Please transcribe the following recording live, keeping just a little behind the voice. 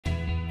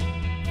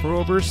For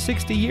over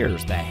 60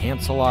 years, the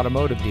Hansel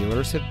Automotive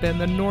Dealers have been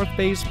the North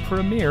Bay's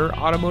premier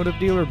automotive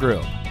dealer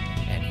group.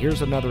 And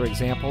here's another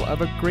example of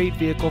a great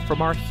vehicle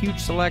from our huge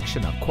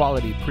selection of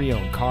quality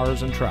pre-owned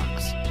cars and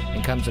trucks,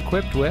 and comes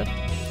equipped with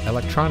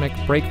electronic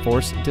brake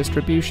force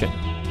distribution,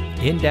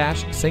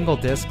 in-dash single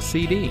disc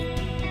CD,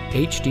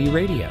 HD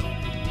radio,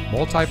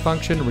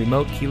 multifunction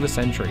remote keyless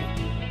entry,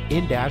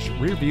 in-dash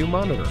rear view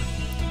monitor,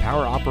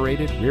 power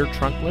operated rear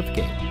trunk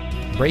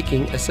liftgate,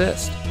 braking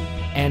assist,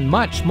 and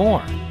much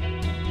more.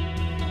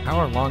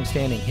 Our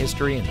long-standing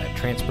history in the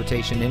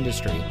transportation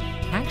industry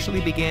actually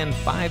began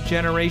 5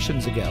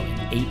 generations ago in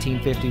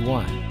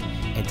 1851,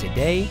 and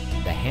today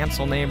the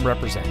Hansel name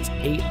represents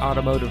 8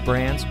 automotive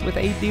brands with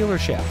 8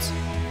 dealerships.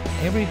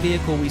 Every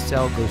vehicle we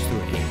sell goes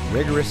through a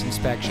rigorous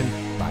inspection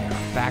by our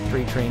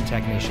factory-trained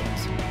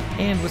technicians.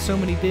 And with so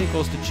many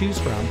vehicles to choose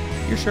from,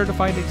 you're sure to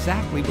find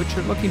exactly what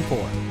you're looking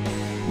for.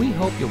 We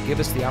hope you'll give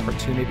us the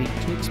opportunity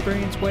to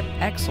experience what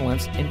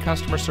excellence in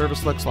customer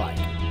service looks like.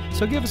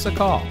 So give us a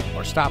call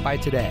or stop by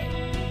today.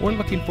 We're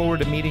looking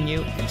forward to meeting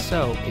you, and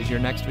so is your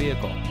next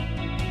vehicle.